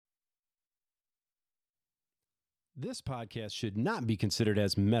This podcast should not be considered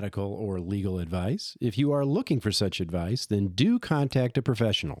as medical or legal advice. If you are looking for such advice, then do contact a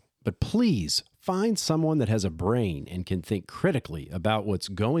professional. But please find someone that has a brain and can think critically about what's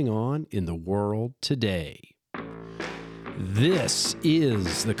going on in the world today. This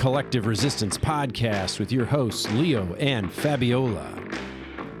is the Collective Resistance Podcast with your hosts, Leo and Fabiola.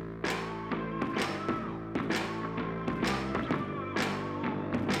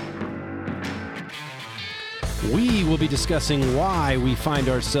 We will be discussing why we find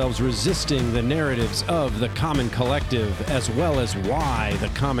ourselves resisting the narratives of the common collective, as well as why the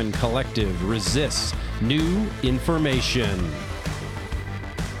common collective resists new information.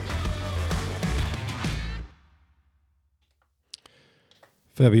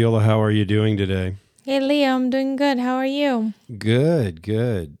 Fabiola, how are you doing today? Hey, Leo, I'm doing good. How are you? Good,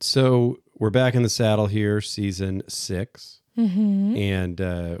 good. So we're back in the saddle here, season 6. Mm-hmm.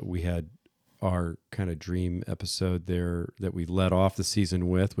 And we had our kind of dream episode there that we led off the season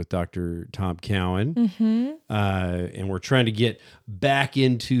with Dr. Tom Cowan. Mm-hmm. And we're trying to get back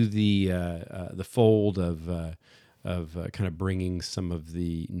into the fold of kind of bringing some of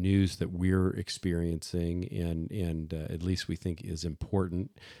the news that we're experiencing and at least we think is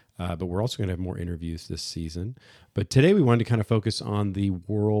important. But we're also going to have more interviews this season. But today we wanted to kind of focus on the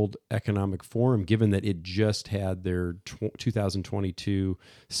World Economic Forum, given that it just had their 2022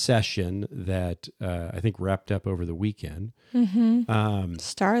 session that I think wrapped up over the weekend. Mm-hmm.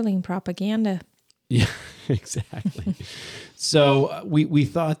 Starling propaganda. Yeah, exactly. So we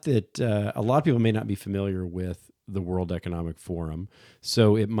thought that a lot of people may not be familiar with the World Economic Forum,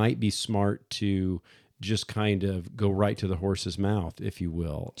 so it might be smart to just kind of go right to the horse's mouth, if you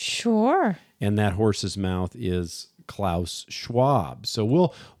will. Sure. And that horse's mouth is Klaus Schwab. So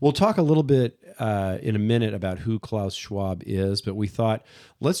we'll talk a little bit in a minute about who Klaus Schwab is, but we thought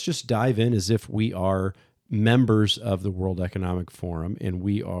let's just dive in as if we are members of the World Economic Forum, and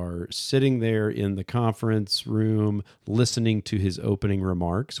we are sitting there in the conference room listening to his opening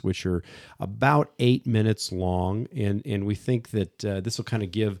remarks, which are about 8 minutes long, and we think that this will kind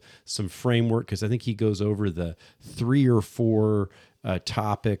of give some framework, because I think he goes over the 3 or 4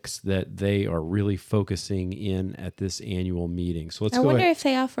 topics that they are really focusing in at this annual meeting. So let's go. I wonder if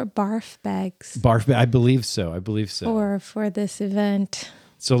they offer barf bags. I believe so. For this event.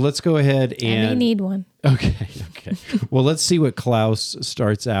 So let's go ahead and... I may need one. Okay. Well, let's see what Klaus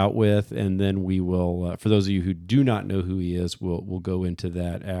starts out with, and then we will, for those of you who do not know who he is, we'll go into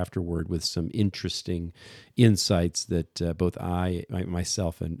that afterward with some interesting insights that both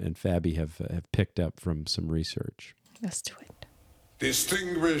myself and Fabi have picked up from some research. Let's do it.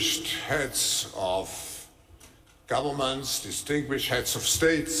 Distinguished heads of governments, distinguished heads of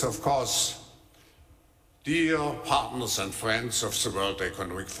states, of course, dear partners and friends of the World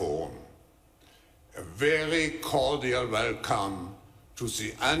Economic Forum, a very cordial welcome to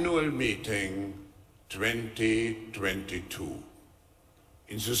the annual meeting 2022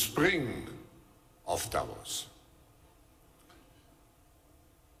 in the spring of Davos.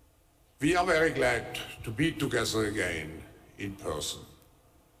 We are very glad to be together again in person.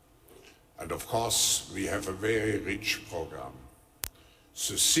 And of course, we have a very rich program.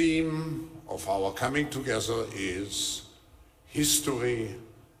 The theme of our coming together is history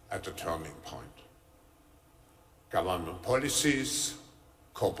at a turning point. Government policies,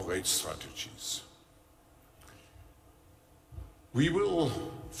 corporate strategies. We will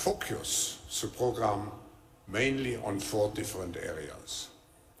focus the program mainly on 4 different areas.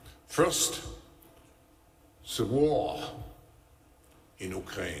 First, the war in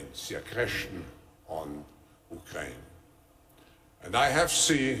Ukraine, the aggression on Ukraine. And I have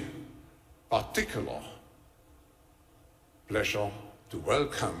the particular pleasure to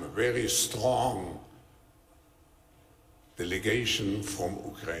welcome a very strong delegation from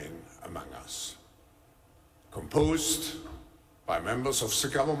Ukraine among us, composed by members of the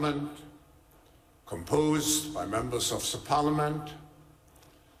government, composed by members of the parliament,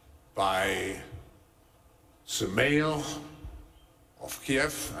 by the mayor of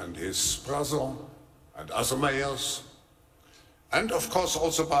Kiev and his brother and other mayors, and of course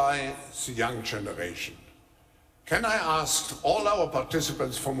also by the young generation. Can I ask all our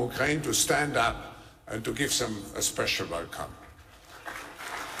participants from Ukraine to stand up and to give them a special welcome?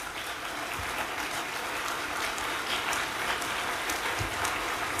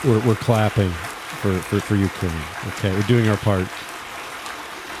 We're clapping for Ukraine. Okay, we're doing our part.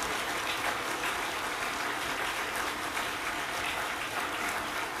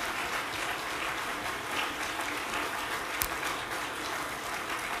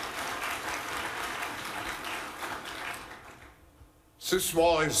 This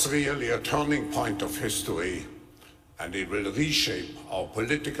war is really a turning point of history and it will reshape our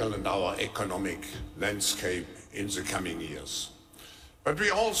political and our economic landscape in the coming years. But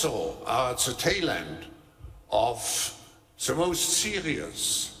we also are at the tail end of the most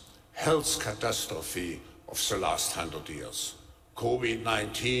serious health catastrophe of the last 100 years,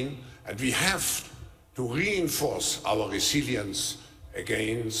 COVID-19, and we have to reinforce our resilience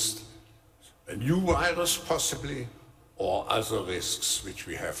against a new virus possibly, or other risks which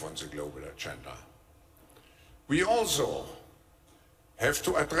we have on the global agenda. We also have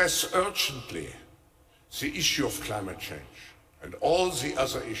to address urgently the issue of climate change and all the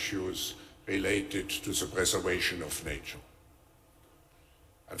other issues related to the preservation of nature.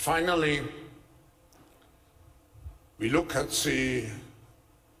 And finally, we look at the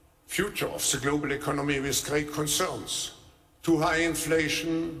future of the global economy with great concerns. Too high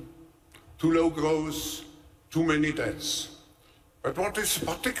inflation, too low growth, too many debts. But what is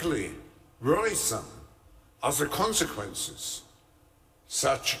particularly worrisome are the consequences,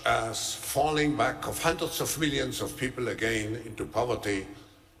 such as falling back of hundreds of millions of people again into poverty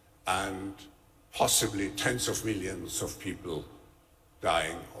and possibly tens of millions of people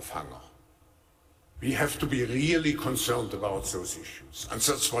dying of hunger. We have to be really concerned about those issues, and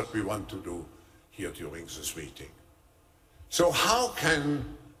that's what we want to do here during this meeting. So how can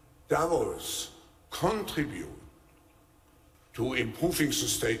Davos contribute to improving the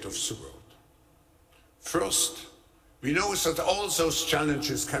state of the world? First, we know that all those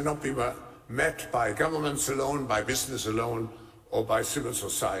challenges cannot be met by governments alone, by business alone, or by civil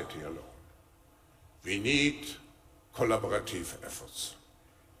society alone. We need collaborative efforts.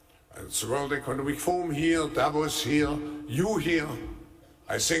 And the World Economic Forum here, Davos here, you here,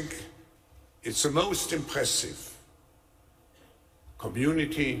 I think it's the most impressive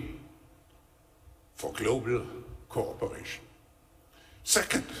community for global cooperation.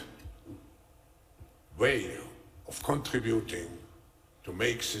 Second way of contributing to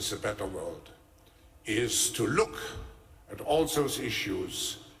make this a better world is to look at all those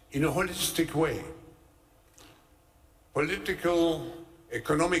issues in a holistic way. Political,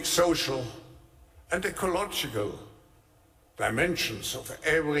 economic, social, and ecological dimensions of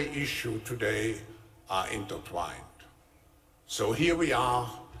every issue today are intertwined. So here we are,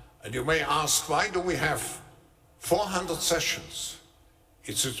 and you may ask, why do we have 400 sessions?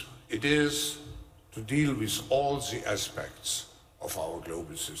 It is to deal with all the aspects of our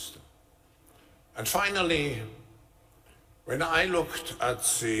global system. And finally, when I looked at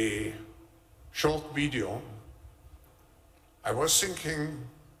the short video, I was thinking,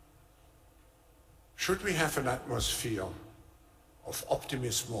 should we have an atmosphere of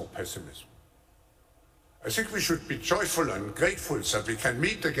optimism or pessimism? I think we should be joyful and grateful that we can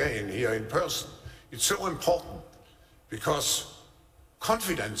meet again here in person. It's so important because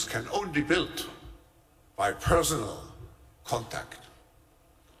confidence can only be built by personal contact.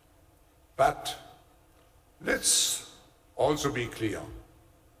 But let's also be clear,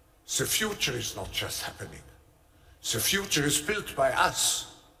 the future is not just happening. The future is built by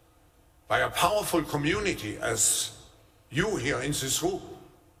us, by a powerful community as you here in this room.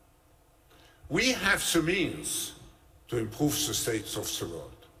 We have the means to improve the state of the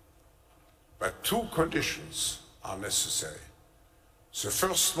world, but two conditions are necessary. The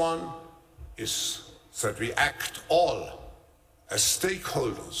first one is that we act all as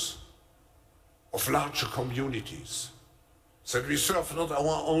stakeholders of larger communities, that we serve not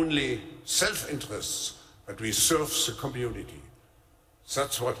our only self-interests, but we serve the community.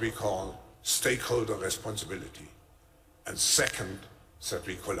 That's what we call stakeholder responsibility. And second, that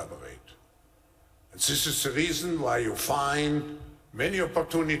we collaborate. And this is the reason why you find many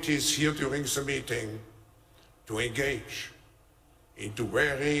opportunities here during the meeting to engage into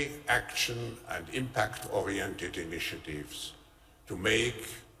very action and impact-oriented initiatives to make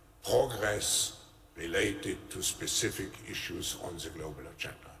progress related to specific issues on the global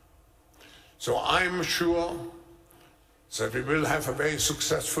agenda. So I'm sure that we will have a very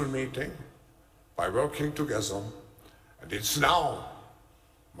successful meeting by working together. And it's now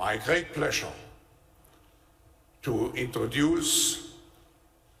my great pleasure to introduce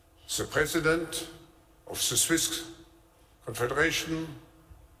the President of the Swiss Confederation,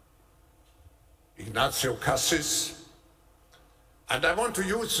 Ignacio Cassis. And I want to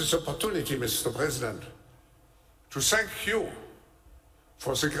use this opportunity, Mr. President, to thank you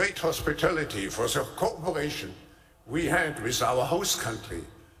for the great hospitality, for the cooperation we had with our host country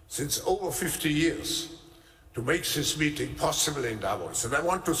since over 50 years to make this meeting possible in Davos. And I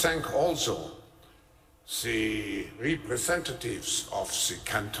want to thank also the representatives of the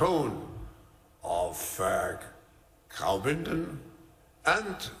canton of Graubünden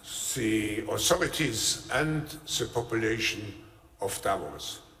and the authorities and the population of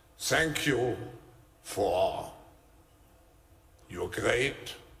Davos. Thank you for your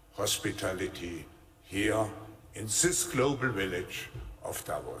great hospitality here in this global village of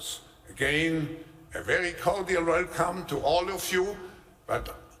Davos. Again, a very cordial welcome to all of you,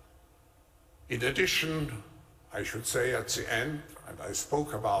 but in addition, I should say at the end, and I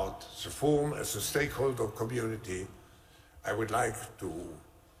spoke about the forum as a stakeholder community, I would like to,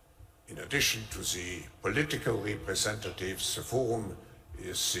 in addition to the political representatives, the forum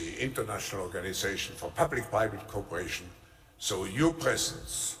is the International Organization for Public-Private Cooperation, so your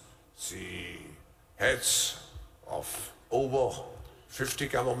presence, the heads of over 50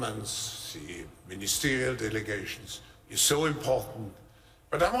 governments, the ministerial delegations, is so important.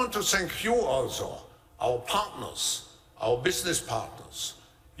 But I want to thank you also, our partners, our business partners.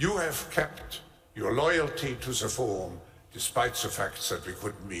 You have kept your loyalty to the forum despite the fact that we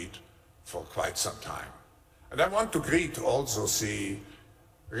couldn't meet for quite some time. And I want to greet also the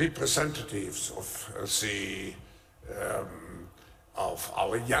representatives of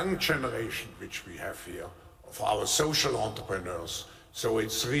our young generation, which we have here, of our social entrepreneurs. So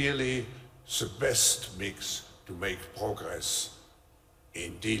it's really the best mix to make progress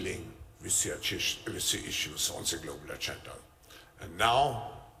in dealing with the issues on the global agenda. And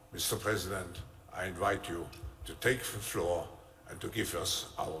now, Mr. President, I invite you to take the floor and to give us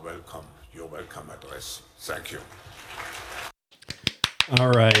your welcome address. Thank you.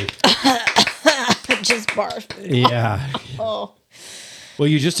 All right. Just barf. Yeah. Oh. Well,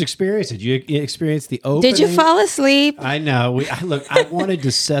 you just experienced it. You experienced the opening. Did you fall asleep? I know. Look, I wanted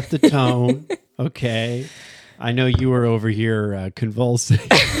to set the tone. Okay. I know you were over here convulsing.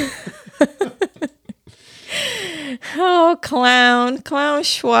 Oh, clown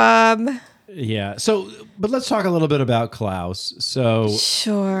Schwab. Yeah. So, but let's talk a little bit about Klaus. So,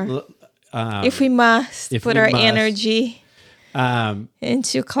 Sure. If we must put our energy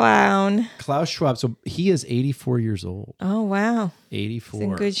into clown. Klaus Schwab. So he is 84 years old. Oh, wow. 84. He's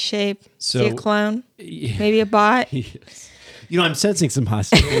in good shape. So, is he a clown? Yeah. Maybe a bot? Yes. You know, I'm sensing some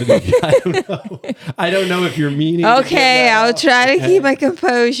hostility. I don't know if you're meaning. Okay, I'll try to keep my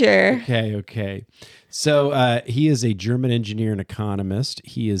composure. Okay. So he is a German engineer and economist.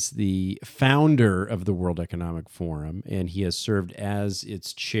 He is the founder of the World Economic Forum, and he has served as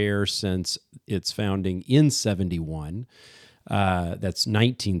its chair since its founding in 71. That's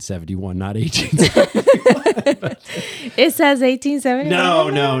 1971, not 1871. It says 1871. No.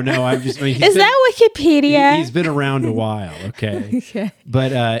 Is that Wikipedia? He's been around a while. Okay.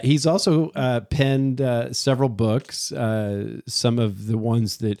 But he's also penned several books. Some of the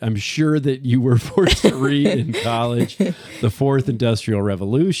ones that I'm sure that you were forced to read in college: The Fourth Industrial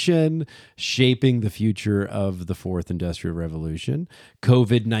Revolution, Shaping the Future of the Fourth Industrial Revolution,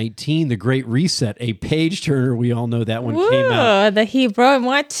 COVID-19, The Great Reset, a page turner. We all know that one came out. That he wrote in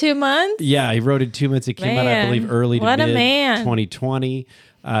what, 2 months? Yeah, he wrote it 2 months. It came out, I believe, early to mid 2020.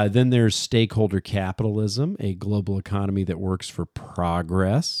 Then there's Stakeholder Capitalism, a global economy that works for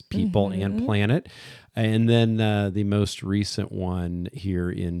progress, people and planet. And then the most recent one here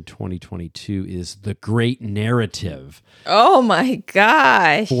in 2022 is The Great Narrative. Oh my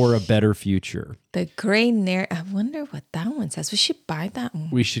gosh. For a Better Future. The Great Narrative. I wonder what that one says. We should buy that one.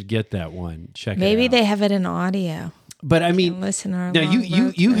 We should get that one. Check it out. Maybe they have it in audio. But I mean, listen to our now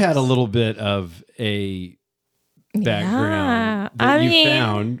you had a little bit of a background that you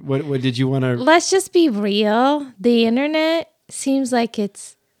found. What did you want to? Let's just be real. The internet seems like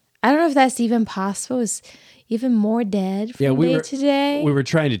it's. I don't know if that's even possible. It's even more dead from day to day. We were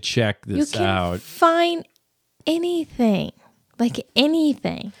trying to check this out. You can find anything, like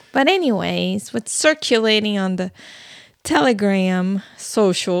anything. But anyways, what's circulating on the Telegram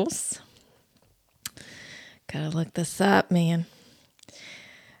socials? Gotta look this up, man.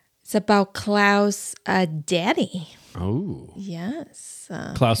 It's about Klaus' daddy. Oh. Yes.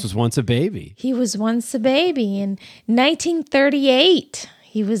 Klaus was once a baby. He was once a baby in 1938.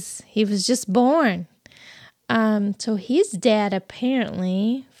 He was just born. So his dad,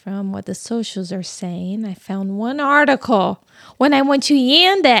 apparently, from what the socials are saying, I found one article when I went to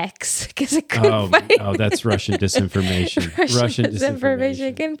Yandex because I couldn't find Oh, that's Russian disinformation. Russian disinformation.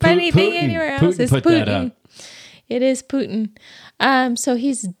 I couldn't find anything anywhere else. It's put that up. It is Putin. So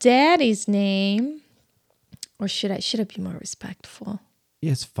his daddy's name, or should I be more respectful?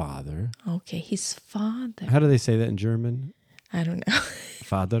 His father. Okay, his father. How do they say that in German? I don't know.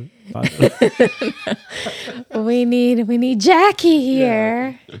 Father. We need Jackie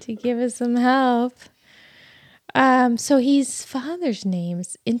here to give us some help. So his father's name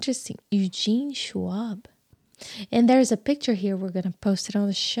is interesting, Eugene Schwab. And there's a picture here. We're going to post it on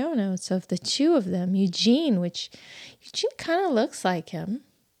the show notes of the two of them. Eugene kind of looks like him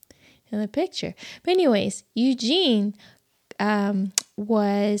in the picture. But anyways, Eugene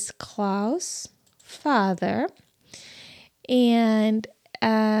was Klaus' father. And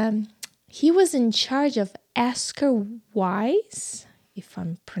he was in charge of Oscar Weiss, if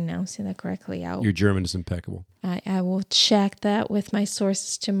I'm pronouncing that correctly. Your German is impeccable. I will check that with my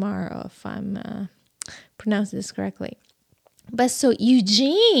sources tomorrow if I'm pronouncing this correctly. But so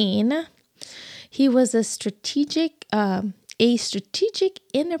Eugene, he was a strategic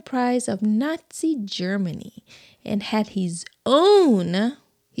enterprise of Nazi Germany and had his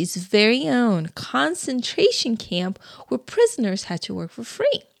very own concentration camp where prisoners had to work for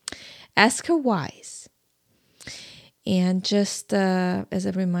free. Oscar Weiss. And just as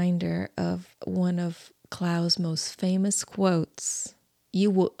a reminder of one of Klaus' most famous quotes,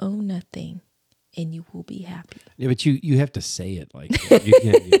 "You will own nothing and you will be happy." Yeah, but you have to say it like that.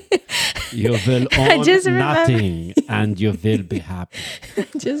 You will own nothing and you will be happy.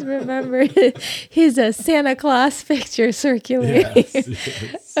 Just remember his Santa Claus picture circulating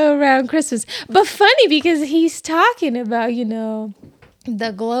around Christmas. But funny because he's talking about,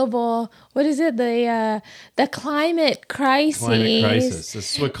 the global, what is it? The climate crisis. Climate crisis.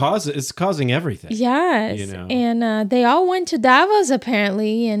 This is what it's causing everything. Yes. And they all went to Davos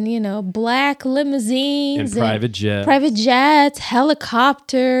apparently, and black limousines and private jets,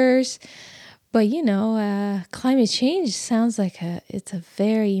 helicopters. But climate change sounds like it's a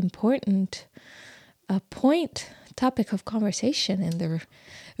very important topic of conversation in their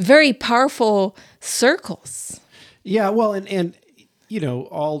very powerful circles. Yeah, well, and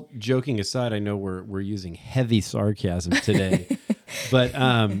all joking aside, I know we're using heavy sarcasm today, but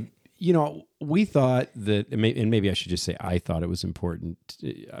we thought that, and maybe I should just say I thought it was important.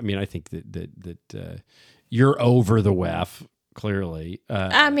 I mean, I think that you're over the WEF. Clearly,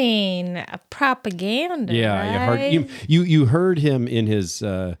 propaganda. Yeah, right? You heard him in his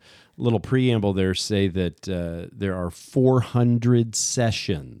little preamble there say that there are 400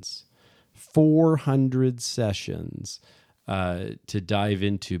 sessions to dive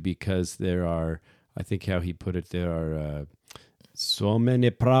into because there are, I think how he put it, there are so many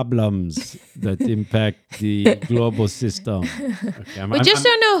problems that impact the global system. Okay, we just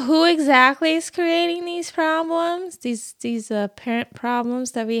don't know who exactly is creating these problems, these apparent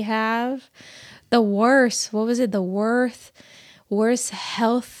problems that we have. The worst, what was it? The worst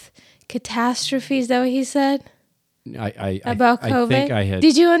health catastrophes, is that what he said? About COVID? I think I had.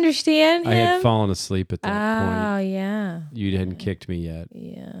 Did you understand him? I had fallen asleep at that point. Oh, yeah. You hadn't kicked me yet.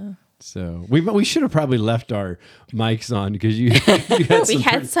 Yeah. So we should have probably left our mics on because you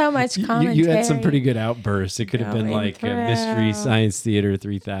had so much commentary. You had some pretty good outbursts. It could have been like Mystery Science Theater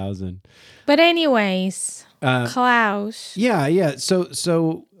 3000. But anyways, Klaus. Yeah.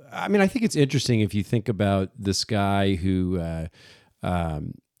 So I mean, I think it's interesting if you think about this guy who.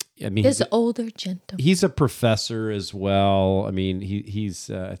 This older gentleman. He's a professor as well. I mean,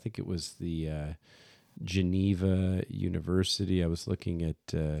 he's. I think it was the Geneva University. I was looking at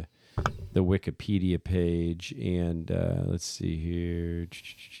the Wikipedia page, and let's see here.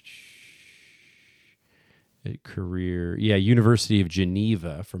 Career, University of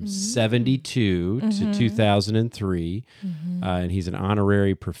Geneva from 72 to 2003, and he's an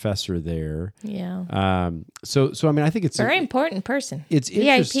honorary professor there. Yeah. So I mean, I think it's very important person. It's VIP.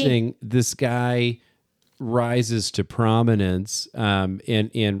 interesting. This guy rises to prominence,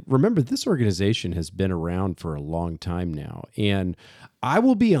 and remember, this organization has been around for a long time now. And I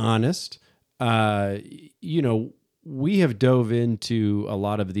will be honest, we have dove into a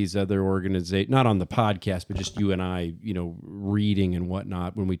lot of these other organizations, not on the podcast, but just you and I, reading and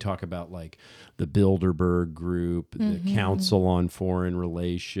whatnot, when we talk about like the Bilderberg Group, the Council on Foreign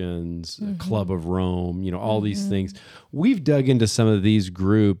Relations, the Club of Rome, all these things. We've dug into some of these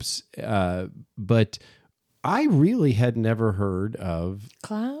groups, but I really had never heard of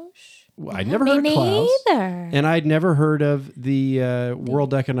Klaus. I'd never heard of Klaus. Either. And I'd never heard of the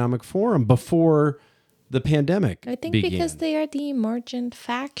World Economic Forum before the pandemic began. Because they are the emergent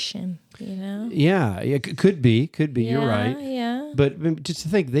faction, Yeah, it could be. You're right. Yeah. But just to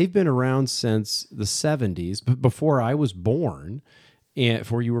think, they've been around since the 70s, before I was born, and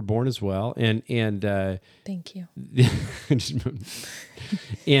before you were born as well. And thank you.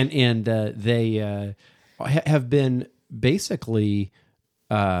 and they have been basically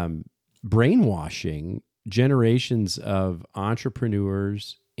brainwashing generations of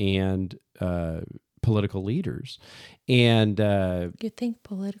entrepreneurs and political leaders. And You think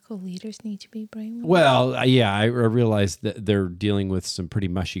political leaders need to be brainwashed? well, yeah, I realize that they're dealing with some pretty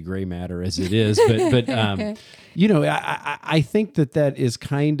mushy gray matter as it is, but you know, I think that is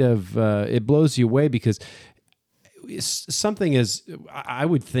kind of it blows you away, because something as I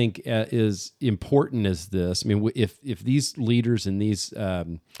would think is important as this. I mean, if these leaders and these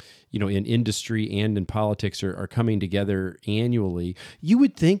you know, in industry and in politics are coming together annually, you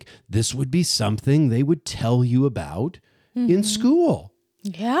would think this would be something they would tell you about in school.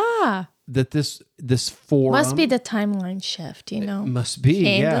 Yeah. That this forum Must be the timeline shift, you know? must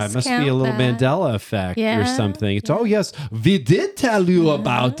be, yeah, it must be a little that. Mandela effect or Yeah, something. It's, oh yes, we did tell you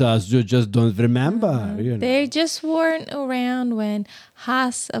about us, you just don't remember. You know. They just weren't around when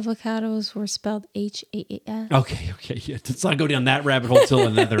Haas avocados were spelled Haas. Okay, yeah. Let's not go down that rabbit hole till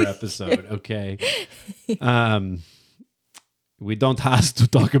another episode. Okay, we don't have to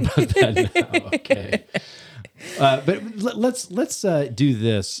talk about that now. Okay. But let's do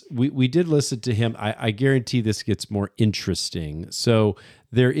this. We did listen to him. I guarantee this gets more interesting. So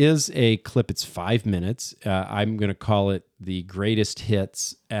there is a clip. It's 5 minutes. I'm going to call it the greatest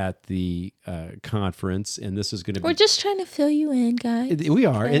hits at the conference, and this is going to be. We're just trying to fill you in, guys. We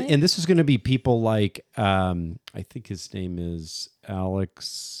are, Okay. and this is going to be people like I think his name is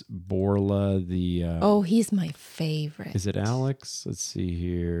Alex Borla. Oh, he's my favorite. Is it Alex? Let's see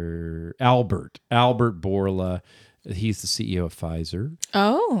here. Albert Borla. He's the CEO of Pfizer.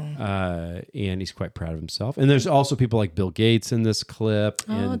 Oh. And he's quite proud of himself. And there's also people like Bill Gates in this clip.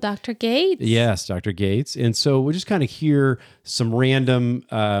 Oh, And, Dr. Gates. yes, Dr. Gates. And so we'll just kind of hear some random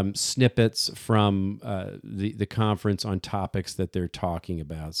snippets from the conference on topics that they're talking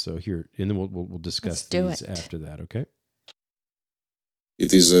about. So here, and then we'll discuss these after that, okay?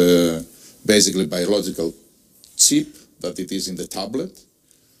 It is basically biological chip that it is in the tablet.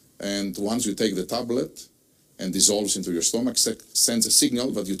 And once you take the tablet and dissolves into your stomach, sends a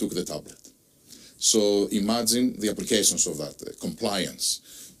signal that you took the tablet. So imagine the applications of that,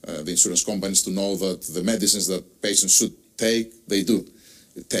 compliance. The insurance companies to know that the medicines that patients should take, they do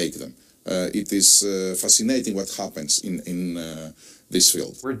take them. It is fascinating what happens in this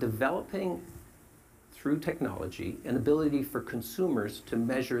field. We're developing, through technology, an ability for consumers to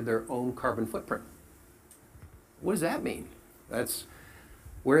measure their own carbon footprint. What does that mean? That's,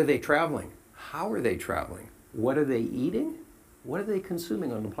 where are they traveling? How are they traveling? What are they eating? What are they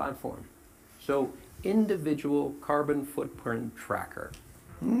consuming on the platform? So, individual carbon footprint tracker.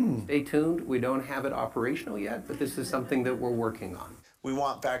 Stay tuned. We don't have it operational yet, but this is something that we're working on. We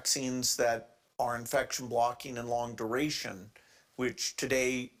want vaccines that are infection blocking and long duration, which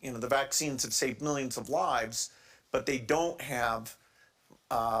today, you know, the vaccines have saved millions of lives, but they don't have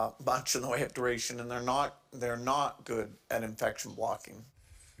much in the way of duration, and they're not good at infection blocking.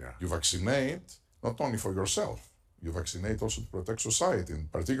 Yeah. You vaccinate not only for yourself, you vaccinate also to protect society,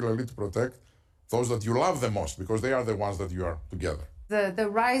 and particularly to protect those that you love the most, because they are the ones that you are together. The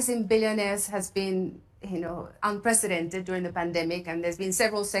rise in billionaires has been, you know, unprecedented during the pandemic, and there's been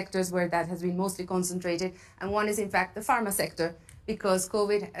several sectors where that has been mostly concentrated, and one is in fact the pharma sector, because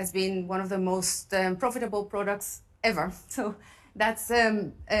COVID has been one of the most profitable products ever. So that's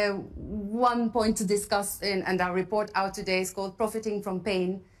one point to discuss, and our report out today is called Profiting from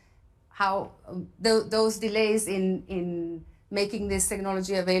Pain, how those delays in making this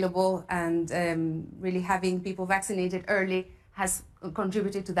technology available and really having people vaccinated early has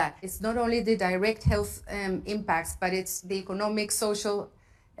contributed to that. It's not only the direct health impacts, but it's the economic, social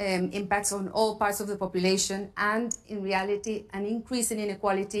impacts on all parts of the population, and in reality, an increase in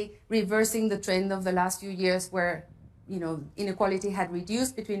inequality, reversing the trend of the last few years where, you know, inequality had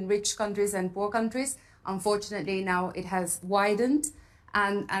reduced between rich countries and poor countries. Unfortunately, now it has widened.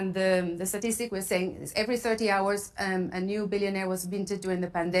 And the statistic we're saying is every 30 hours, a new billionaire was minted during the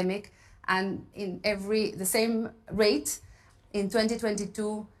pandemic. And in the same rate, in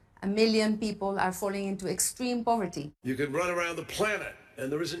 2022, 1 million people are falling into extreme poverty. You can run around the planet,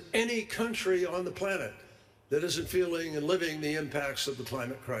 and there isn't any country on the planet that isn't feeling and living the impacts of the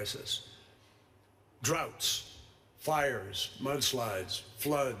climate crisis. Droughts, fires, mudslides,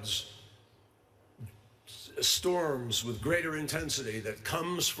 floods, storms with greater intensity that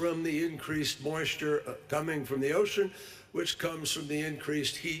comes from the increased moisture coming from the ocean, which comes from the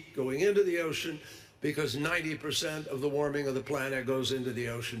increased heat going into the ocean, because 90% of the warming of the planet goes into the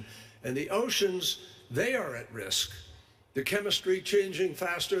ocean. And the oceans, they are at risk. The chemistry changing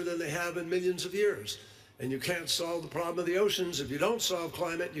faster than they have in millions of years. And you can't solve the problem of the oceans if you don't solve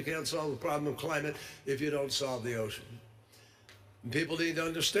climate. You can't solve the problem of climate if you don't solve the ocean. And people need to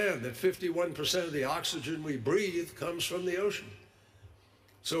understand that 51% of the oxygen we breathe comes from the ocean.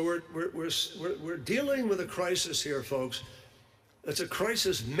 So we're dealing with a crisis here, folks. It's a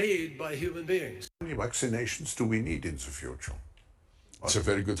crisis made by human beings. How many vaccinations do we need in the future? It's a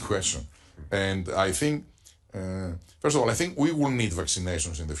very good question. And I think, first of all, I think we will need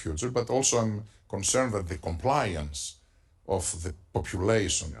vaccinations in the future, but also I'm concerned that the compliance of the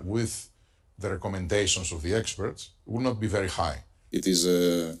population with the recommendations of the experts will not be very high. It is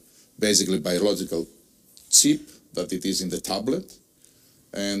basically biological chip that it is in the tablet.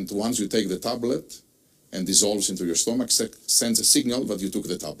 And once you take the tablet and dissolves into your stomach, sends a signal that you took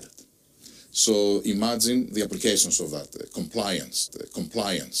the tablet. So imagine the applications of that,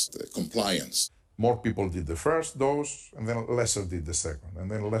 compliance. More people did the first dose, and then lesser did the second, and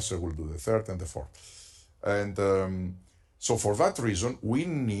then lesser will do the third and the fourth. And so for that reason, we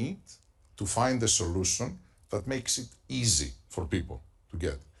need to find a solution that makes it easy for people to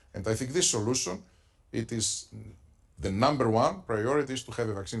get. And I think this solution, it is the number one priority is to have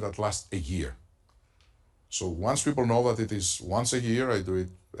a vaccine that lasts a year. So once people know that it is once a year, I do it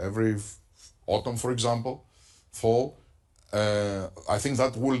every autumn, for example, fall, I think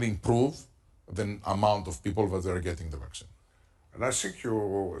that will improve the amount of people that are getting the vaccine. And I think there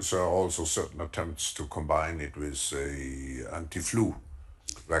are also certain attempts to combine it with a anti-flu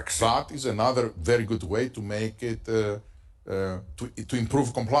vaccine. That is another very good way to make it, to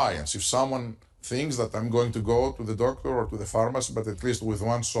improve compliance. If someone thinks that I'm going to go to the doctor or to the pharmacy, but at least with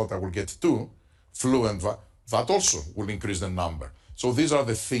one shot I will get two, flu and that also will increase the number. So these are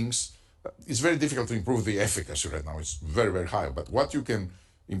the things. It's very difficult to improve the efficacy right now. It's very, very high. But what you can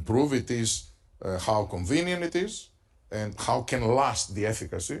improve it is how convenient it is and how can last the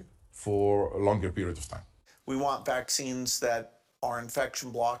efficacy for a longer period of time. We want vaccines that are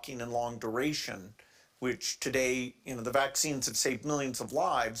infection blocking and long duration, which today, the vaccines have saved millions of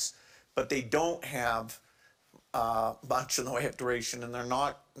lives, but they don't have much in the way of duration, and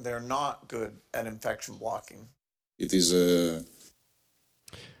they're not good at infection blocking. It is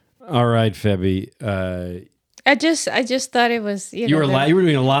All right, Febby. I just thought it was You were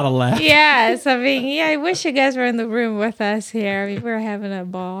doing a lot of laughing. Yes, I mean, yeah. I wish you guys were in the room with us here. I mean, we're having a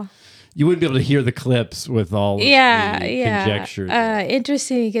ball. You wouldn't be able to hear the clips with all the conjecture.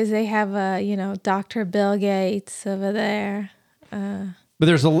 Interesting because they have Dr. Bill Gates over there. But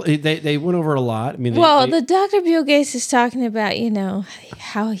there's they went over a lot. I mean, the Dr. Bill Gates is talking about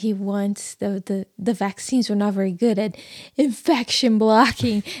how he wants the vaccines were not very good at infection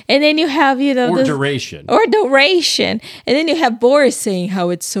blocking, and then you have duration, and then you have Boris saying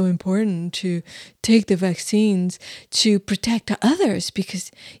how it's so important to take the vaccines to protect others because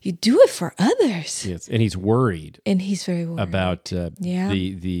you do it for others. Yes, and he's worried. And he's very worried about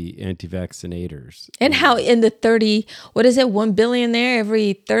the anti-vaccinators. And how in the 1 billion there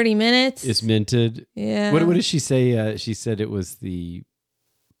every 30 minutes is minted. Yeah. What did she say? She said it was the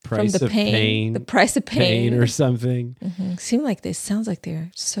price of pain. The price of pain or something. Mm-hmm. Sounds like they're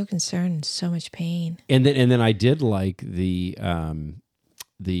so concerned and so much pain. And then I did like the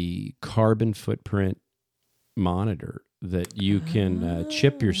carbon footprint monitor that you can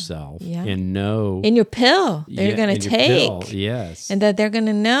chip yourself and know in your pill they're going to take. Yes, and that they're going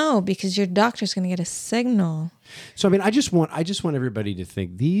to know because your doctor's going to get a signal. So I mean, I just want everybody to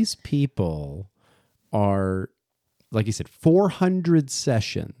think these people are, like you said, 400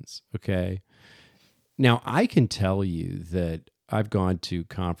 sessions. Okay, now I can tell you that I've gone to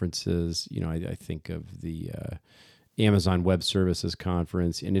conferences. I think of the Amazon Web Services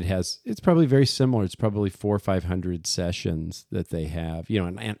conference, and it's probably very similar. It's probably 400 or 500 sessions that they have,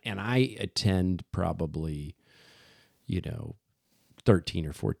 and I attend probably, 13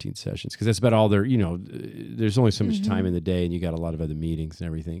 or 14 sessions because that's about all there. There's only so much time in the day, and you got a lot of other meetings and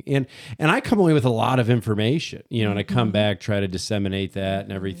everything. And I come away with a lot of information, and I come back, try to disseminate that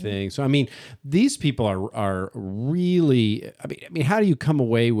and everything. So I mean, these people are really. I mean, how do you come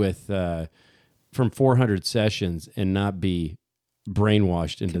away with from 400 sessions and not be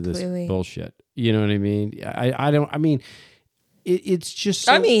brainwashed into this bullshit? You know what I mean? I don't. I mean, it's just.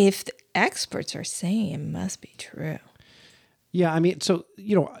 So, I mean, if the experts are saying it must be true. Yeah, I mean, so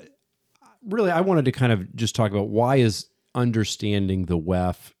really, I wanted to kind of just talk about why is understanding the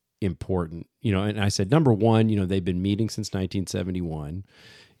WEF important. And I said number one, they've been meeting since 1971.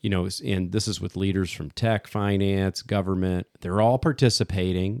 And this is with leaders from tech, finance, government. They're all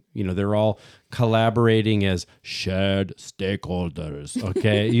participating. They're all collaborating as shared stakeholders.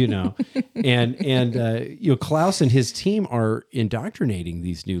 Okay, and Klaus and his team are indoctrinating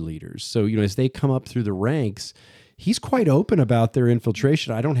these new leaders. So as they come up through the ranks, he's quite open about their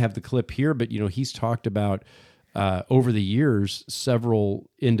infiltration. I don't have the clip here, but he's talked about over the years several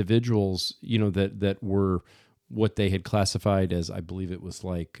individuals that were what they had classified as, I believe it was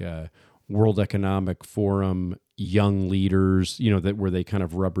like World Economic Forum young leaders, that where they kind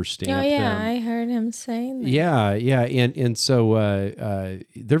of rubber stamped them. I heard him saying that. Yeah, and so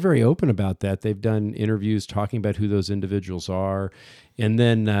they're very open about that. They've done interviews talking about who those individuals are, and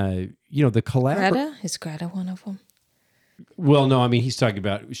then the Greta? Is Greta one of them? Well, no, I mean he's talking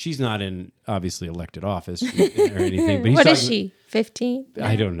about she's not in obviously elected office or anything. But he's what is she? 15?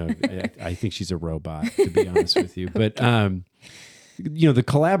 I don't know. I think she's a robot, to be honest with you. But the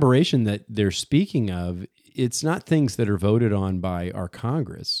collaboration that they're speaking of, it's not things that are voted on by our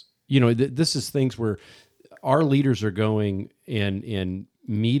Congress. This is things where our leaders are going and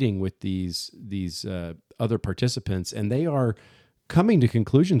meeting with these other participants, and they are coming to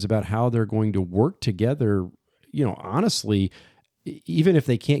conclusions about how they're going to work together. Honestly, even if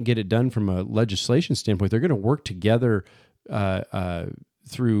they can't get it done from a legislation standpoint, they're going to work together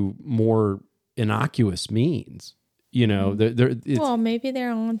through more innocuous means. Well, maybe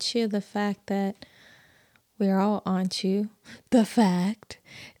they're onto the fact that we're all onto the fact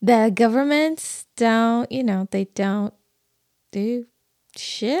that governments don't, they don't do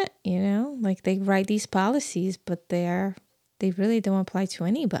shit, like they write these policies, but they really don't apply to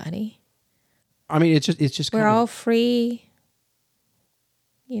anybody. I mean, it's just we're all free,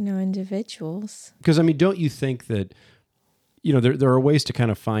 individuals. Because don't you think that, there are ways to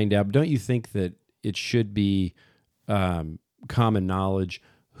kind of find out? Don't you think that it should be common knowledge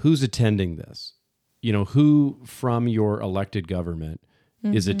who's attending this? Who from your elected government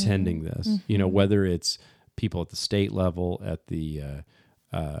is attending this? Whether it's people at the state level, at the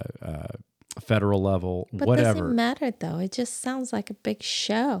federal level, but whatever. But doesn't matter though. It just sounds like a big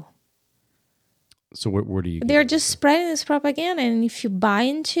show. So where do you? They're just spreading this propaganda, and if you buy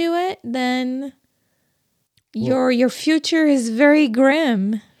into it, then your future is very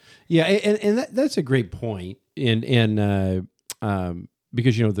grim. Yeah, and that's a great point. And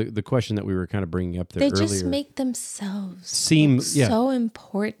because the question that we were kind of bringing up there earlier, they just make themselves seem so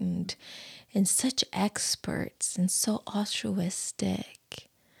important and such experts and so altruistic.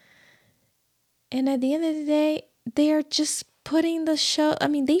 And at the end of the day, they are just putting the show. I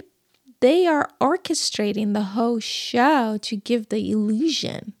mean, they are orchestrating the whole show to give the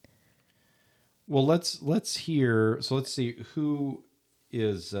illusion. Well, let's hear. So let's see who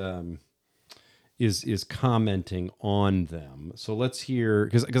is commenting on them. So let's hear,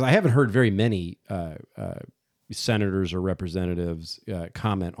 because I haven't heard very many senators or representatives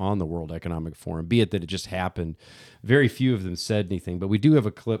comment on the World Economic Forum, be it that it just happened. Very few of them said anything, but we do have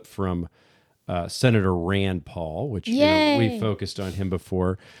a clip from Senator Rand Paul, which we focused on him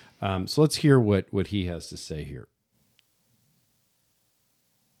before. So let's hear what he has to say here.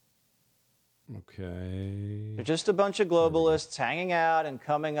 Okay. They're just a bunch of globalists hanging out and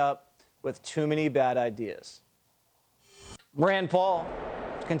coming up with too many bad ideas. Rand Paul,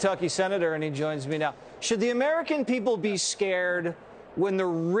 Kentucky senator, and he joins me now. Should the American people be scared when the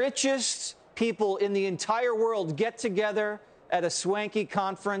richest people in the entire world get together at a swanky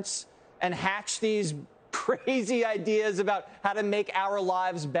conference and hatch these crazy ideas about how to make our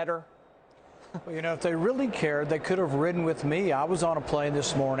lives better? Well, if they really cared, they could have ridden with me. I was on a plane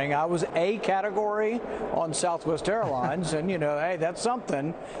this morning. I was A category on Southwest Airlines, and, hey, that's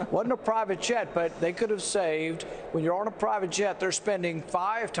something. Wasn't a private jet, but they could have saved. When you're on a private jet, they're spending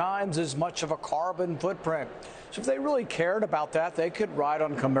 5 times as much of a carbon footprint. So if they really cared about that, they could ride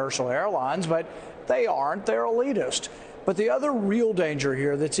on commercial airlines, but they aren't. They're elitist. But the other real danger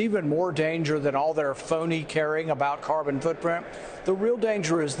here that's even more danger than all their phony caring about carbon footprint, the real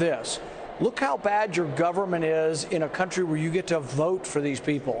danger is this. Look how bad your government is in a country where you get to vote for these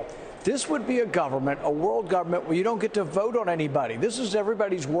people. This would be a government, a world government, where you don't get to vote on anybody. This is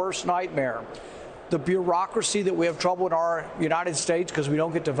everybody's worst nightmare. The bureaucracy that we have trouble in our United States because we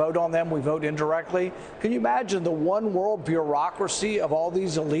don't get to vote on them, we vote indirectly. Can you imagine the one world bureaucracy of all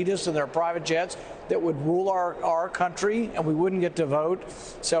these elitists and their private jets that would rule our country and we wouldn't get to vote?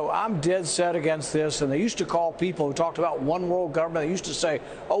 So I'm dead set against this. And they used to call people who talked about one world government, they used to say,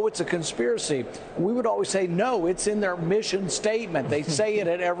 oh, it's a conspiracy. And we would always say, no, it's in their mission statement. They say it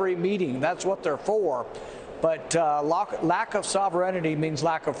at every meeting. That's what they're for. But lack of sovereignty means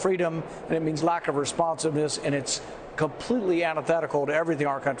lack of freedom, and it means lack of responsiveness, and it's completely antithetical to everything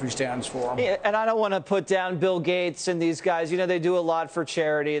our country stands for. Yeah, and I don't want to put down Bill Gates and these guys. They do a lot for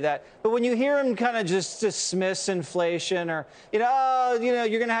charity. But when you hear them kind of just dismiss inflation or, you're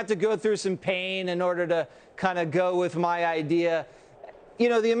going to have to go through some pain in order to kind of go with my idea.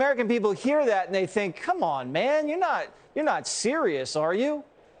 The American people hear that and they think, come on, man, you're not serious, are you?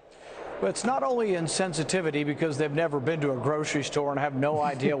 Well, it's not only insensitivity because they've never been to a grocery store and have no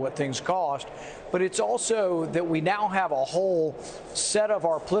idea what things cost, but it's also that we now have a whole set of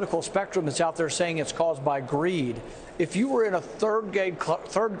our political spectrum that's out there saying it's caused by greed. If you were in a third grade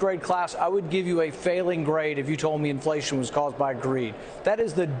class, I would give you a failing grade if you told me inflation was caused by greed. That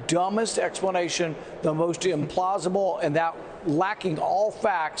is the dumbest explanation, the most implausible, and that lacking all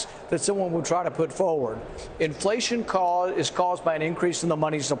facts that someone would try to put forward. Inflation is caused by an increase in the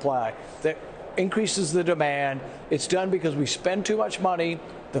money supply that increases the demand. It's done because we spend too much money.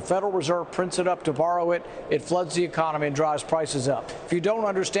 The Federal Reserve prints it up to borrow it. It floods the economy and drives prices up. If you don't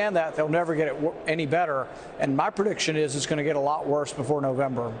understand that, they'll never get it any better. And my prediction is it's going to get a lot worse before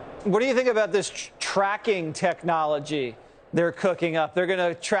November. What do you think about this tracking technology they're cooking up? They're going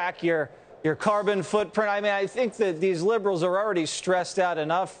to track your carbon footprint. I mean, I think that these liberals are already stressed out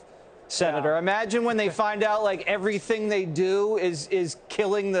enough, Senator. Yeah. Imagine when they find out like everything they do is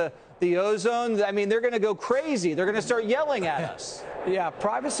killing the ozone. I mean, they're going to go crazy. They're going to start yelling at us. Yeah,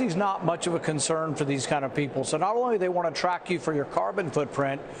 privacy is not much of a concern for these kind of people. So not only do they want to track you for your carbon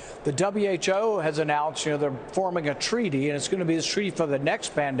footprint, the WHO has announced, they're forming a treaty, and it's going to be this treaty for the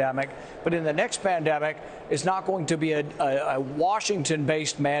next pandemic. But in the next pandemic, it's not going to be a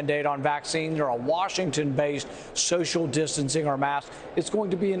Washington-based mandate on vaccines or a Washington-based social distancing or masks. It's going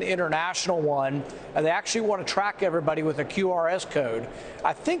to be an international one, and they actually want to track everybody with a QRS code.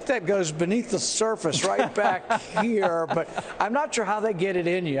 I think that goes beneath the surface right back here, but I'm not sure how they get it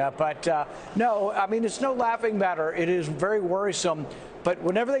in you. But no, I mean, it's no laughing matter. It is very worrisome. But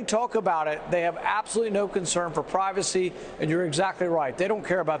whenever they talk about it, they have absolutely no concern for privacy. And you're exactly right. They don't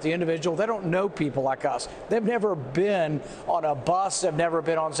care about the individual. They don't know people like us. They've never been on a bus. They've never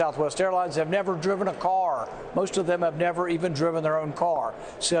been on Southwest Airlines. They've never driven a car. Most of them have never even driven their own car.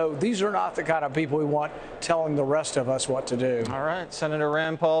 So these are not the kind of people we want telling the rest of us what to do. All right. Senator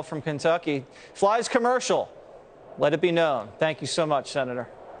Rand Paul from Kentucky flies commercial. Let it be known. Thank you so much, Senator.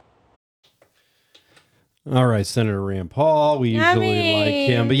 All right, Senator Rand Paul. We usually like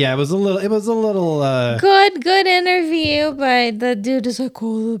him, but yeah, it was a little good interview, but the dude is like,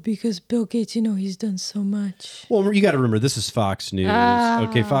 oh, because Bill Gates, he's done so much. Well, you got to remember, this is Fox News.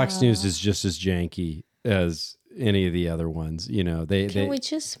 Okay, Fox News is just as janky as any of the other ones. Can we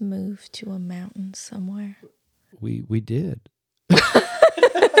just move to a mountain somewhere? We did.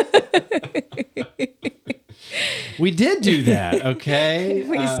 We did do that. Okay,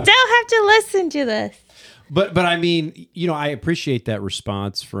 we still have to listen to this. But I mean, I appreciate that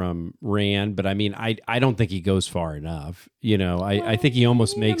response from Rand, but I mean, I don't think he goes far enough. I think he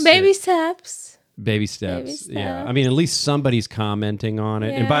almost makes baby steps. Baby steps. Yeah. I mean, at least somebody's commenting on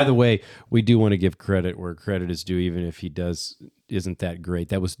it. Yeah. And by the way, we do want to give credit where credit is due, even if he isn't that great.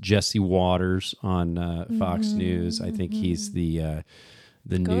 That was Jesse Waters on Fox News. I think he's the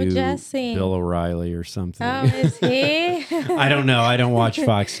new Jesse. Bill O'Reilly or something. Oh, is he? I don't know. I don't watch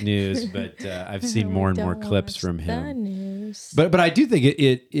Fox News, but I've seen more and more clips from him. But I do think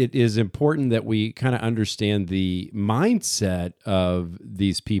it is important that we kind of understand the mindset of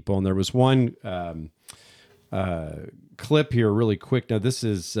these people. And there was one clip here really quick. Now, this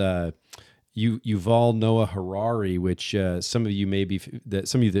is Yuval Noah Harari, which some of you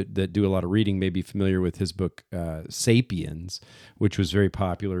that do a lot of reading may be familiar with his book *Sapiens*, which was very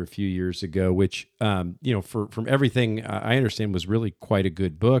popular a few years ago. Which from everything I understand was really quite a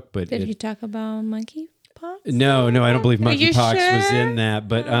good book. But did he talk about monkeypox? No, I don't believe monkeypox was in that.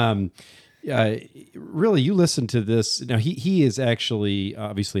 But really, you listen to this. Now, he is actually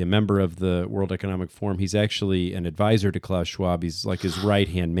obviously a member of the World Economic Forum. He's actually an advisor to Klaus Schwab. He's like his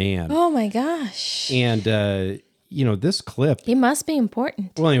right-hand man. Oh, my gosh. And, this clip... He must be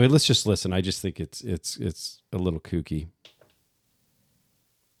important. Well, anyway, let's just listen. I just think it's a little kooky.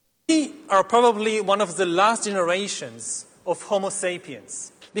 We are probably one of the last generations of Homo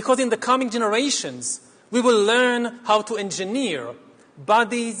sapiens, because in the coming generations, we will learn how to engineer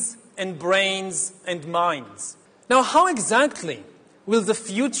bodies and brains and minds. Now, how exactly will the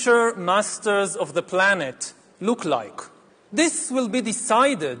future masters of the planet look like? This will be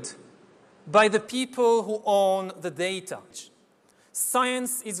decided by the people who own the data.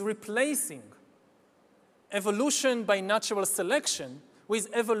 Science is replacing evolution by natural selection with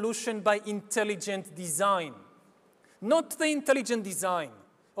evolution by intelligent design. Not the intelligent design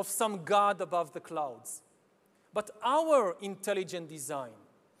of some god above the clouds, but our intelligent design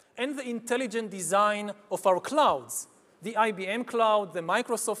and the intelligent design of our clouds, the IBM cloud, the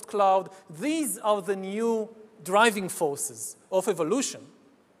Microsoft cloud. These are the new driving forces of evolution.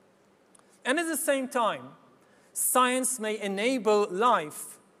 And at the same time, science may enable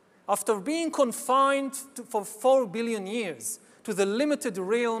life, after being confined for 4 billion years to the limited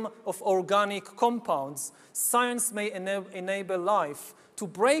realm of organic compounds, science may enable life to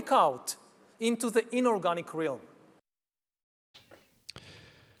break out into the inorganic realm.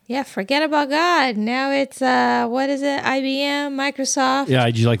 Yeah, forget about God. Now it's, what is it? IBM, Microsoft. Yeah,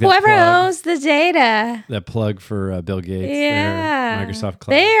 did you like that Whoever plug? owns the data. That plug for Bill Gates. Yeah. There, Microsoft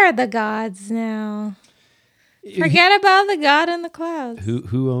Cloud. They're the gods now. Forget about the God in the clouds.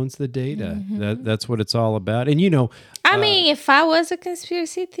 Who owns the data? Mm-hmm. That's what it's all about. And you know, I mean, if I was a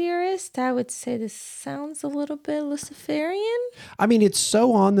conspiracy theorist, I would say this sounds a little bit Luciferian. I mean, it's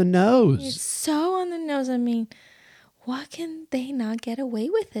so on the nose. It's so on the nose. I mean, why can they not get away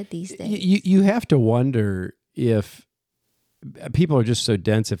with it these days? You have to wonder if people are just so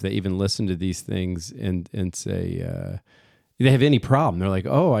dense if they even listen to these things and say they have any problem. They're like,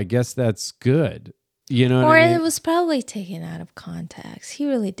 oh, I guess that's good. You know, or what I mean? It was probably taken out of context. He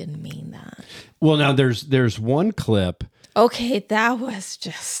really didn't mean that. Well, now there's one clip. Okay, that was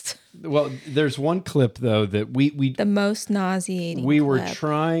just. Well, there's one clip though that we the most nauseating. We were clip.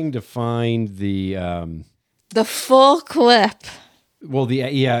 trying to find the full clip. Well,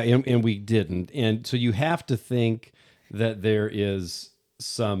 and we didn't, and so you have to think that there is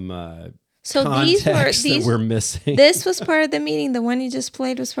some. So context these that we're missing. This was part of the meeting. The one you just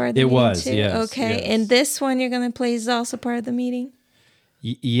played was part of the meeting. It was, too? yes. Okay, yes. and this one you're going to play is also part of the meeting.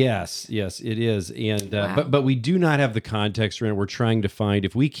 Yes, it is, and Wow. but we do not have the context around it. We're trying to find.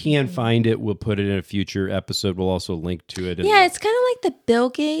 If we can find it, we'll put it in a future episode. We'll also link to it. Yeah, it's kind of like the Bill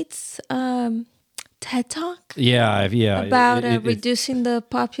Gates TED Talk. Yeah. About reducing the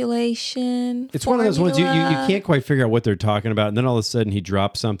population. It's one of those ones you can't quite figure out what they're talking about, and then all of a sudden he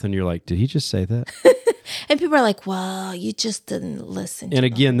drops something. You're like, did he just say that? And people are like, well, you just didn't listen. And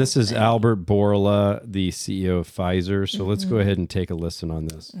again, this is Albert Bourla, the CEO of Pfizer. So let's go ahead and take a listen on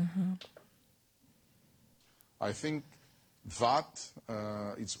this. I think that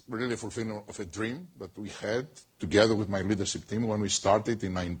it's really a fulfillment of a dream that we had together with my leadership team when we started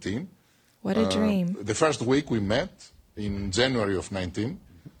in 19. What a dream. The first week we met in January of 19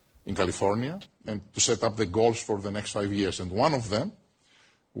 in California and to set up the goals for the next 5 years. And one of them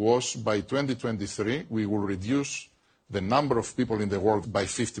was by 2023, we will reduce the number of people in the world by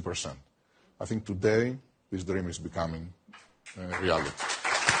 50%. I think today this dream is becoming reality.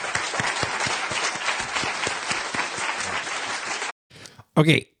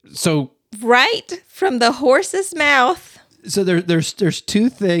 Okay, so right from the horse's mouth. So there's two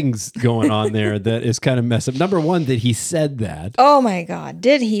things going on there that is kind of messed up. Number one, that he said that. Oh my God,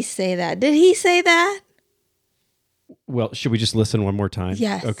 did he say that? Did he say that? Well, should we just listen one more time?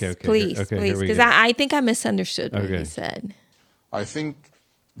 Yes. Okay. Please, please, because I think I misunderstood what Okay. he said. I think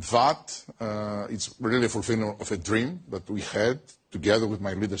that it's really a fulfillment of a dream that we had together with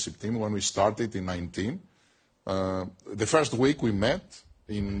my leadership team when we started in 19. The first week we met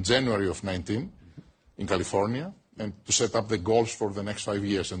in January of 19 in California and to set up the goals for the next 5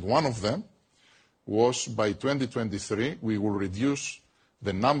 years. And one of them was by 2023, we will reduce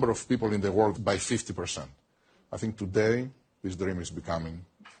the number of people in the world by 50%. I think today this dream is becoming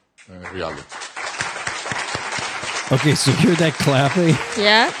reality. Okay, so you're that clapping.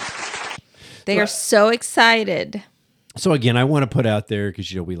 Yeah. They are so excited. So again, I want to put out there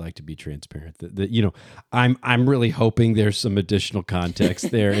because we like to be transparent. That I'm really hoping there's some additional context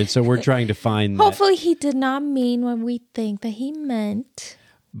there, and so we're trying to find. Hopefully, he did not mean what we think that he meant.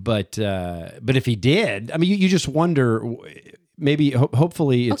 But if he did, I mean, you just wonder. Maybe,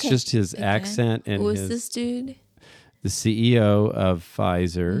 hopefully, it's just his accent and who is this dude? The CEO of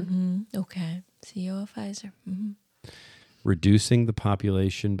Pfizer. Okay, CEO of Pfizer. Reducing the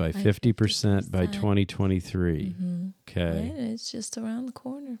population by 50% by 2023. Okay. Right, it's just around the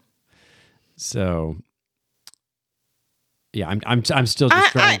corner. So, yeah, I'm still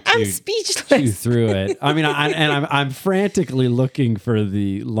just trying I'm to speechless. chew through it. I mean, I'm frantically looking for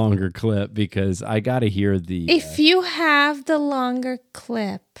the longer clip because I got to hear the. If you have the longer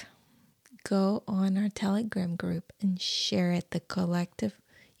clip, go on our Telegram group and share it. The collective,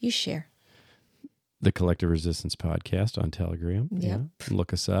 you share. The Collective Resistance Podcast on Telegram. Yep. Yeah.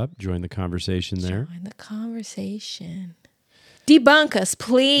 Look us up. Join the conversation there. Join the conversation. Debunk us,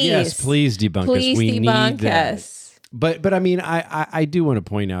 please. Yes, please debunk please us. We debunk need that. us. But I mean, I do want to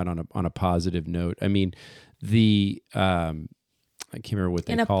point out on a positive note. I mean, the I can't remember what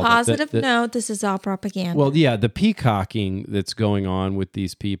they In a call positive it. note, this is all propaganda. Well, yeah, the peacocking that's going on with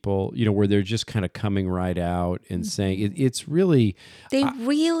these people, where they're just kind of coming right out and saying it's really. They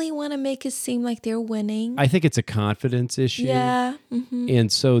really want to make it seem like they're winning. I think it's a confidence issue. Yeah. Mm-hmm.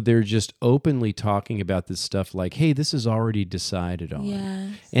 And so they're just openly talking about this stuff like, hey, this is already decided on.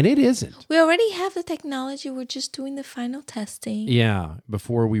 Yes. And it isn't. We already have the technology. We're just doing the final testing. Yeah,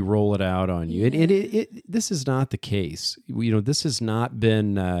 before we roll it out on you. Yeah. This is not the case. This has not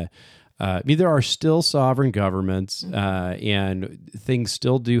been. There are still sovereign governments, and things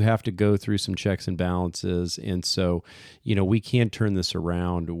still do have to go through some checks and balances. And so, we can't turn this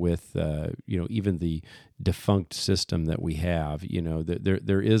around with, even the defunct system that we have.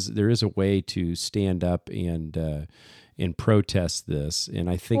 There is a way to stand up and protest this. And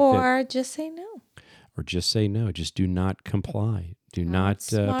I think just say no. Or just say no. Just do not comply. Do not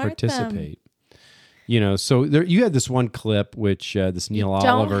participate. So you had this one clip, which this Neil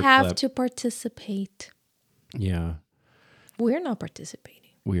Oliver clip. Don't have to participate. Yeah. We're not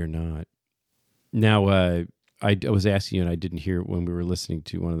participating. We are not. Now, I was asking you, and I didn't hear when we were listening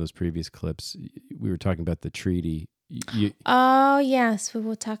to one of those previous clips. We were talking about the treaty. Oh, yes. We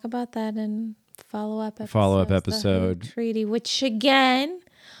will talk about that in follow-up episode. The treaty, which, again,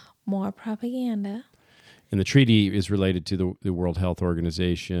 more propaganda. And the treaty is related to the World Health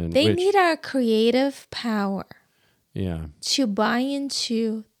Organization. They need our creative power to buy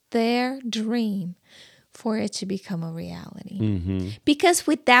into their dream for it to become a reality. Mm-hmm. Because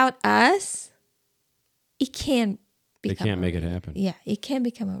without us, it can't become. They can't make it happen. Yeah, it can't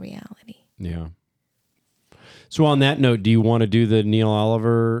become a reality. Yeah. So on that note, do you want to do the Neil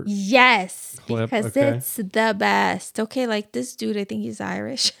Oliver? Yes, clip? Because it's the best. Okay, like this dude, I think he's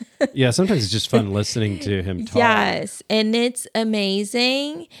Irish. Yeah, sometimes it's just fun listening to him talk. Yes, and it's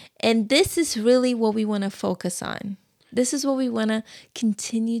amazing. And this is really what we want to focus on. This is what we want to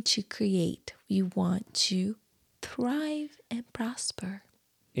continue to create. We want to thrive and prosper.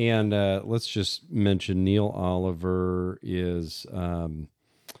 And let's just mention Neil Oliver is...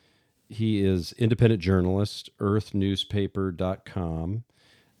 he is independent journalist, earthnewspaper.com.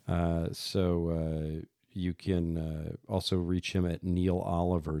 So you can also reach him at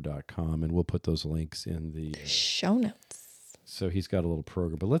neiloliver.com, and we'll put those links in the show notes. So he's got a little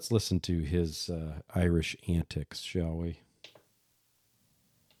program. But let's listen to his Irish antics, shall we?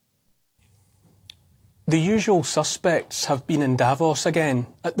 The usual suspects have been in Davos again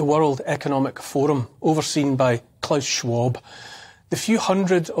at the World Economic Forum, overseen by Klaus Schwab. The few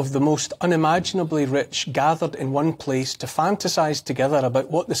hundred of the most unimaginably rich gathered in one place to fantasize together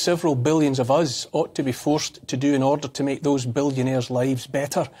about what the several billions of us ought to be forced to do in order to make those billionaires' lives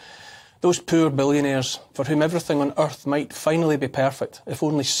better. Those poor billionaires for whom everything on earth might finally be perfect if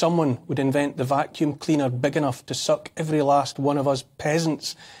only someone would invent the vacuum cleaner big enough to suck every last one of us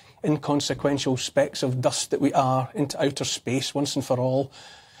peasants, inconsequential specks of dust that we are, into outer space once and for all.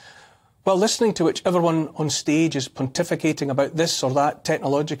 While listening to whichever one on stage is pontificating about this or that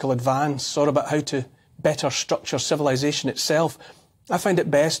technological advance or about how to better structure civilization itself, I find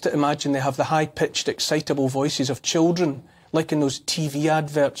it best to imagine they have the high-pitched, excitable voices of children, like in those TV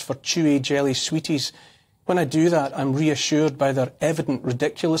adverts for Chewy Jelly Sweeties. When I do that, I'm reassured by their evident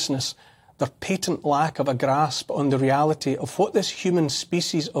ridiculousness, their patent lack of a grasp on the reality of what this human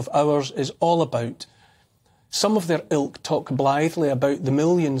species of ours is all about. Some of their ilk talk blithely about the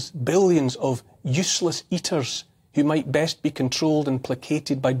millions, billions of useless eaters who might best be controlled and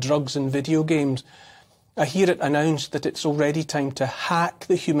placated by drugs and video games. I hear it announced that it's already time to hack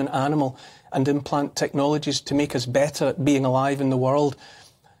the human animal and implant technologies to make us better at being alive in the world.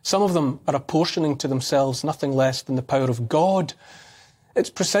 Some of them are apportioning to themselves nothing less than the power of God. It's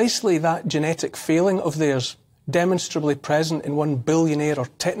precisely that genetic failing of theirs, demonstrably present in one billionaire or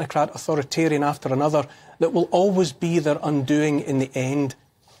technocrat authoritarian after another, that will always be their undoing in the end.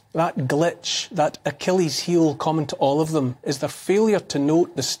 That glitch, that Achilles heel common to all of them, is their failure to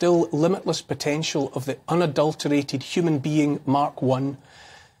note the still limitless potential of the unadulterated human being Mark I.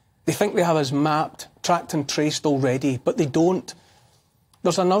 They think they have us mapped, tracked and traced already, but they don't.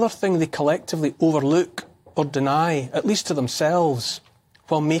 There's another thing they collectively overlook or deny, at least to themselves,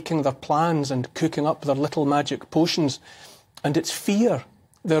 while making their plans and cooking up their little magic potions, and it's fear,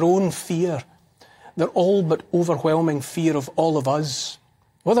 their own fear. Their all but overwhelming fear of all of us.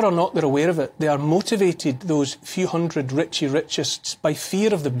 Whether or not they're aware of it, they are motivated, those few hundred richists, by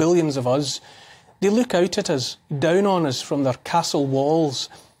fear of the billions of us. They look out at us, down on us from their castle walls,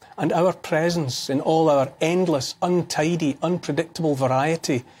 and our presence in all our endless, untidy, unpredictable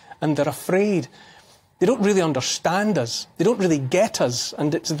variety, and they're afraid. They don't really understand us. They don't really get us,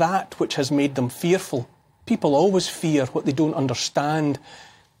 and it's that which has made them fearful. People always fear what they don't understand.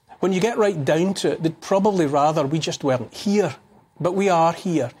 When you get right down to it, they'd probably rather we just weren't here. But we are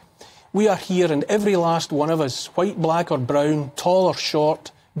here. We are here, and every last one of us, white, black or brown, tall or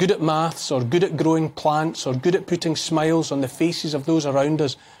short, good at maths or good at growing plants or good at putting smiles on the faces of those around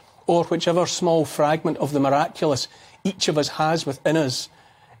us, or whichever small fragment of the miraculous each of us has within us,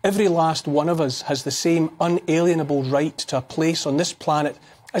 every last one of us has the same unalienable right to a place on this planet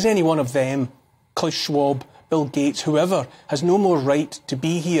as any one of them. Klaus Schwab, Bill Gates, whoever, has no more right to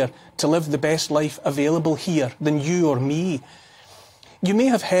be here, to live the best life available here than you or me. You may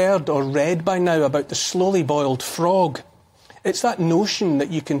have heard or read by now about the slowly boiled frog. It's that notion that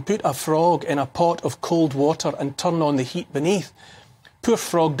you can put a frog in a pot of cold water and turn on the heat beneath. Poor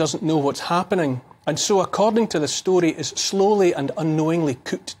frog doesn't know what's happening, and so, according to the story, is slowly and unknowingly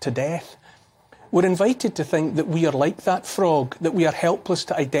cooked to death. We're invited to think that we are like that frog, that we are helpless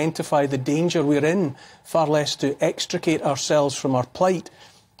to identify the danger we're in, far less to extricate ourselves from our plight.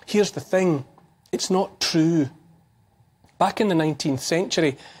 Here's the thing, it's not true. Back in the 19th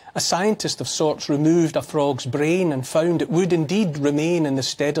century, a scientist of sorts removed a frog's brain and found it would indeed remain in the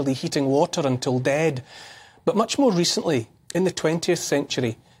steadily heating water until dead. But much more recently, in the 20th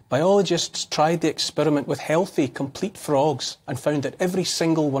century, biologists tried the experiment with healthy, complete frogs and found that every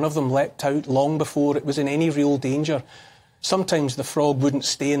single one of them leapt out long before it was in any real danger. Sometimes the frog wouldn't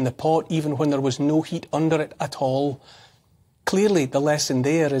stay in the pot even when there was no heat under it at all. Clearly, the lesson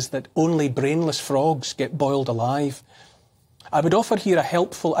there is that only brainless frogs get boiled alive. I would offer here a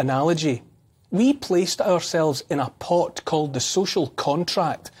helpful analogy. We placed ourselves in a pot called the social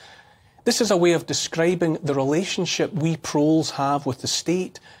contract. This is a way of describing the relationship we proles have with the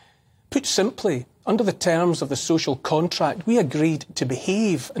state. Put simply, under the terms of the social contract, we agreed to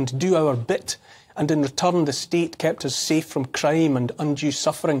behave and do our bit, and in return the state kept us safe from crime and undue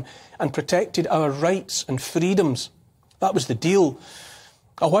suffering and protected our rights and freedoms. That was the deal.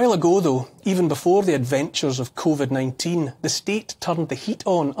 A while ago, though, even before the adventures of COVID-19, the state turned the heat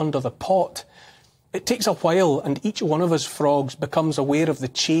on under the pot. It takes a while, and each one of us frogs becomes aware of the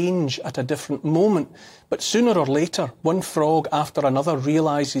change at a different moment. But sooner or later, one frog after another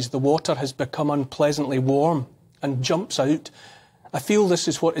realises the water has become unpleasantly warm and jumps out. I feel this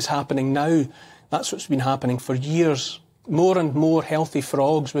is what is happening now. That's what's been happening for years. More and more healthy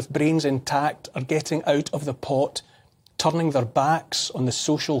frogs with brains intact are getting out of the pot, turning their backs on the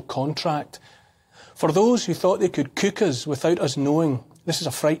social contract. For those who thought they could cook us without us knowing, this is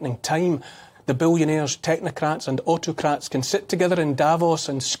a frightening time. The billionaires, technocrats and autocrats can sit together in Davos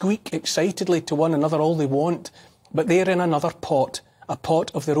and squeak excitedly to one another all they want, but they're in another pot, a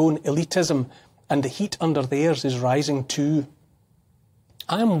pot of their own elitism, and the heat under theirs is rising too.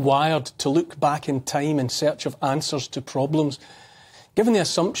 I am wired to look back in time in search of answers to problems. Given the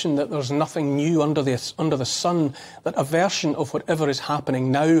assumption that there's nothing new under the sun, that a version of whatever is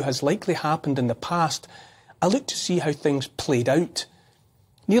happening now has likely happened in the past, I look to see how things played out.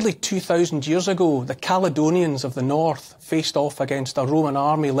 Nearly 2,000 years ago, the Caledonians of the north faced off against a Roman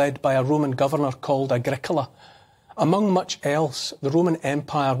army led by a Roman governor called Agricola. Among much else, the Roman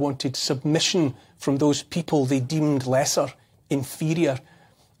Empire wanted submission from those people they deemed lesser, inferior.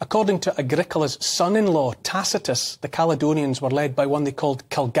 According to Agricola's son-in-law, Tacitus, the Caledonians were led by one they called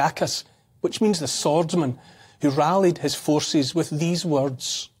Calgacus, which means the swordsman, who rallied his forces with these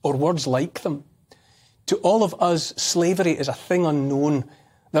words, or words like them. To all of us, slavery is a thing unknown.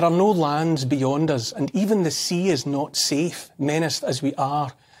 There are no lands beyond us, and even the sea is not safe, menaced as we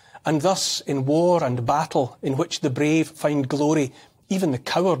are. And thus, in war and battle, in which the brave find glory, even the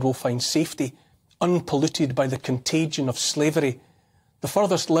coward will find safety, unpolluted by the contagion of slavery. The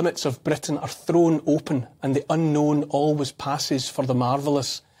furthest limits of Britain are thrown open, and the unknown always passes for the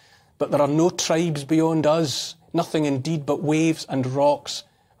marvellous. But there are no tribes beyond us, nothing indeed but waves and rocks,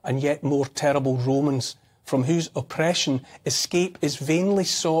 and yet more terrible Romans, from whose oppression escape is vainly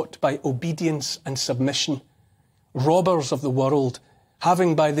sought by obedience and submission. Robbers of the world,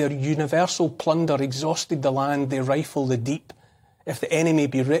 having by their universal plunder exhausted the land, they rifle the deep. If the enemy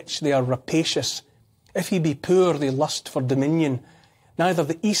be rich, they are rapacious. If he be poor, they lust for dominion. Neither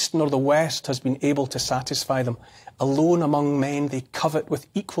the east nor the west has been able to satisfy them. Alone among men they covet with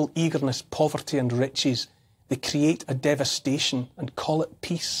equal eagerness poverty and riches. They create a devastation and call it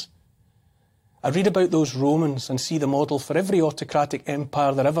peace. I read about those Romans and see the model for every autocratic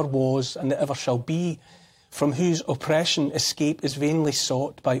empire there ever was and that ever shall be, from whose oppression escape is vainly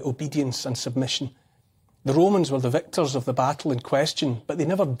sought by obedience and submission. The Romans were the victors of the battle in question, but they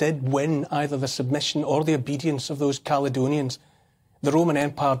never did win either the submission or the obedience of those Caledonians. The Roman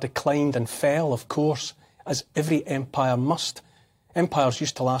Empire declined and fell, of course, as every empire must. Empires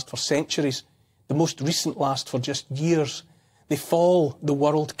used to last for centuries. The most recent last for just years. They fall, the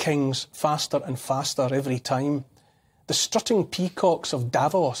world kings, faster and faster every time. The strutting peacocks of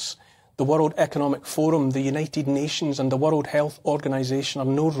Davos, the World Economic Forum, the United Nations and the World Health Organization are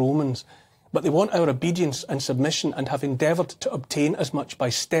no Romans, but they want our obedience and submission and have endeavoured to obtain as much by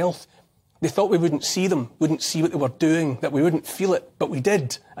stealth. They thought we wouldn't see them, wouldn't see what they were doing, that we wouldn't feel it, but we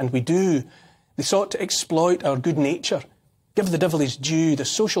did, and we do. They sought to exploit our good nature. Give the devil his due, the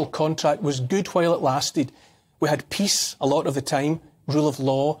social contract was good while it lasted. We had peace a lot of the time, rule of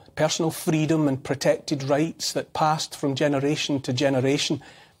law, personal freedom and protected rights that passed from generation to generation.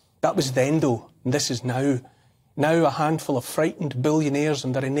 That was then, though, and this is now. Now a handful of frightened billionaires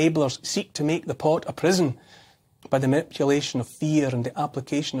and their enablers seek to make the pot a prison. By the manipulation of fear and the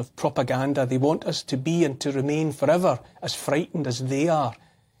application of propaganda, they want us to be and to remain forever as frightened as they are.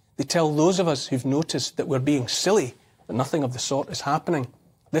 They tell those of us who've noticed that we're being silly that nothing of the sort is happening.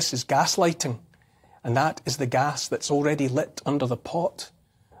 This is gaslighting, and that is the gas that's already lit under the pot.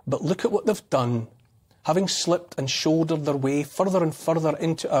 But look at what they've done. Having slipped and shouldered their way further and further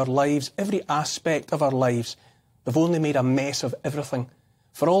into our lives, every aspect of our lives, they've only made a mess of everything.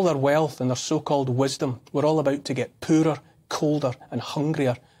 For all their wealth and their so-called wisdom, we're all about to get poorer, colder and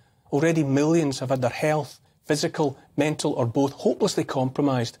hungrier. Already millions have had their health, physical, mental or both, hopelessly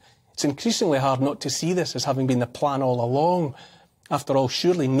compromised. It's increasingly hard not to see this as having been the plan all along. After all,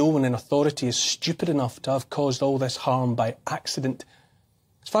 surely no one in authority is stupid enough to have caused all this harm by accident.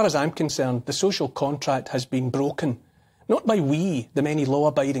 As far as I'm concerned, the social contract has been broken. Not by we, the many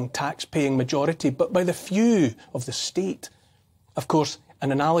law-abiding, tax-paying majority, but by the few of the state. Of course,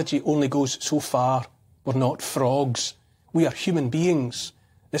 an analogy only goes so far. We're not frogs. We are human beings.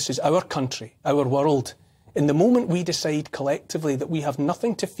 This is our country, our world. In the moment we decide collectively that we have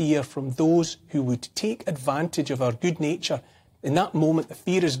nothing to fear from those who would take advantage of our good nature, in that moment the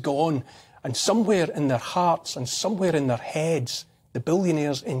fear is gone, and somewhere in their hearts and somewhere in their heads, the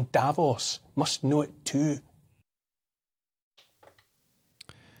billionaires in Davos must know it too.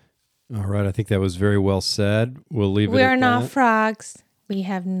 All right, I think that was very well said. We'll leave it at that. We're not frogs. We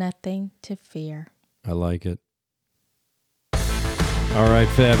have nothing to fear. I like it. All right,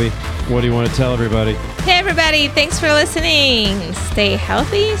 Fabi, what do you want to tell everybody? Hey, everybody. Thanks for listening. Stay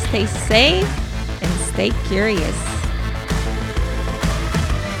healthy, stay safe, and stay curious.